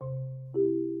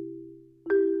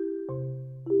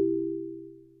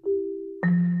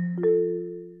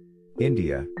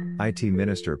India, IT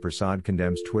Minister Prasad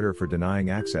condemns Twitter for denying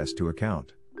access to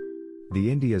account.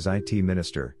 The India's IT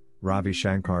Minister, Ravi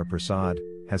Shankar Prasad,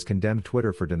 has condemned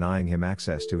Twitter for denying him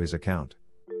access to his account.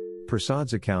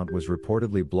 Prasad's account was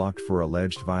reportedly blocked for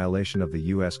alleged violation of the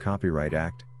US Copyright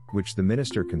Act, which the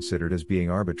minister considered as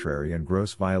being arbitrary and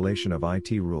gross violation of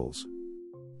IT rules.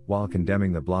 While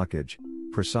condemning the blockage,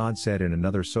 Prasad said in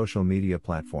another social media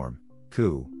platform,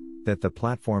 Ku, that the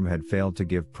platform had failed to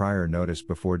give prior notice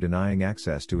before denying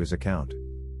access to his account.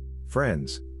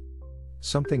 Friends,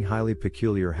 something highly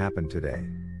peculiar happened today.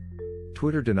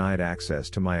 Twitter denied access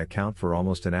to my account for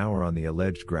almost an hour on the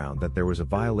alleged ground that there was a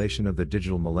violation of the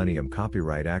Digital Millennium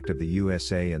Copyright Act of the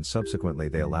USA, and subsequently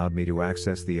they allowed me to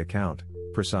access the account,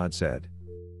 Prasad said.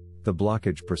 The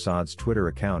blockage Prasad's Twitter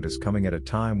account is coming at a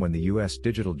time when the US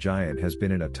digital giant has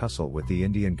been in a tussle with the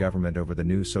Indian government over the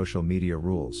new social media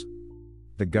rules.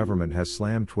 The government has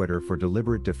slammed Twitter for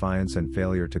deliberate defiance and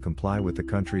failure to comply with the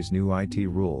country's new IT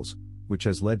rules, which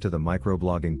has led to the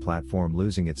microblogging platform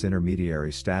losing its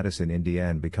intermediary status in India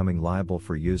and becoming liable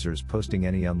for users posting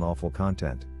any unlawful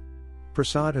content.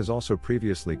 Prasad has also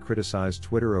previously criticized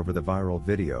Twitter over the viral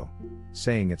video,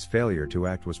 saying its failure to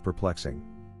act was perplexing.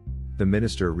 The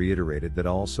minister reiterated that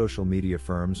all social media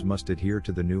firms must adhere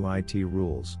to the new IT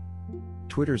rules.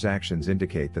 Twitter's actions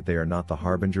indicate that they are not the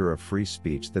harbinger of free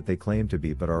speech that they claim to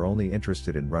be, but are only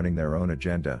interested in running their own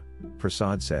agenda,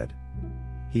 Prasad said.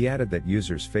 He added that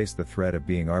users face the threat of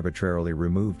being arbitrarily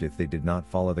removed if they did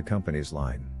not follow the company's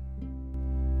line.